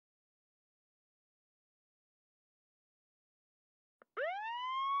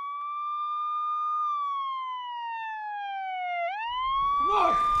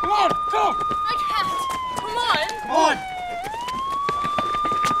on! Come on! Go! I can't! Come on! Come on!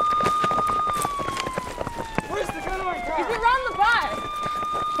 Where's the getaway car? He's around the back!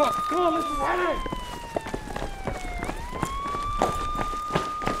 Fuck! Come on, let's just head in!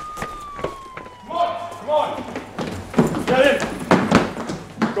 Come on! Come on! Get in!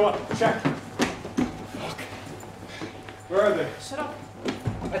 Go on, check. Fuck. Where are they? Shut up.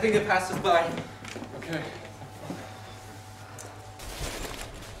 I think they passed us by. Okay.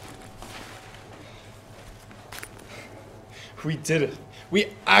 We did it.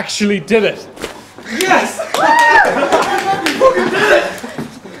 We actually did it. Yes! We fucking did it!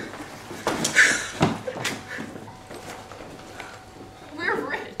 We're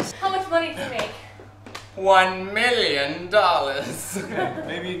rich. How much money did you make? $1 million.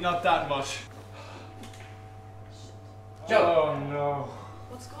 Maybe not that much. Joe. Oh no.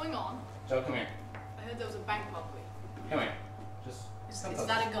 What's going on? Joe, come here. I heard there was a bank robbery. Come here. Just come Is closer.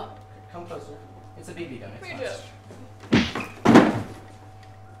 that a gun? Come closer. It's a BB gun. It's Come not. here, Joe.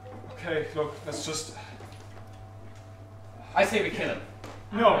 Okay, look, let's just... I say we kill him.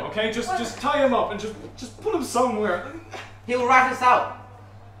 No, okay, just tie him up and just put him somewhere. He'll rat us out.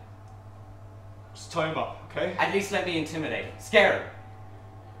 Just tie him up, okay? At least let me intimidate him. Scare him.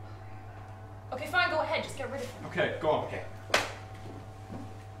 Okay, fine, go ahead. Just get rid of him. Okay, go on. Okay.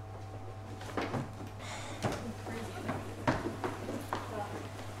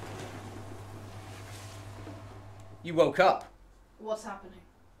 You woke up. What's happening?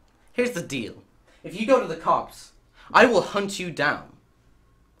 Here's the deal. If you go to the cops, I will hunt you down.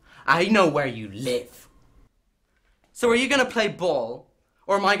 I know where you live. So are you gonna play ball,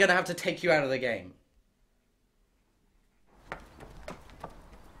 or am I gonna have to take you out of the game?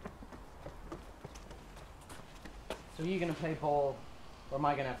 So are you gonna play ball, or am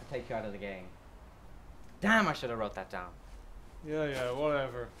I gonna have to take you out of the game? Damn, I should have wrote that down. Yeah,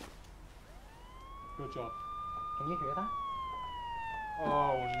 whatever. Good job. Can you hear that?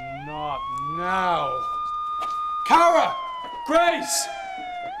 Oh, not now. Cara! Grace!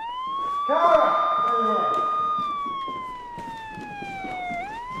 Cara! There you are.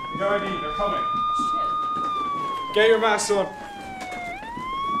 Guardy, they're coming. Shit. Get your mask on.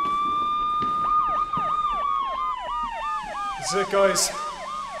 That's it, guys.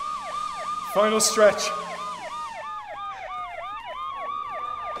 Final stretch.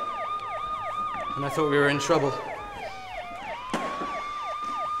 And I thought we were in trouble.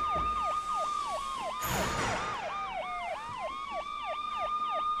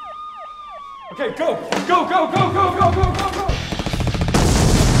 Okay, go! Go, go, go, go, go, go, go, go!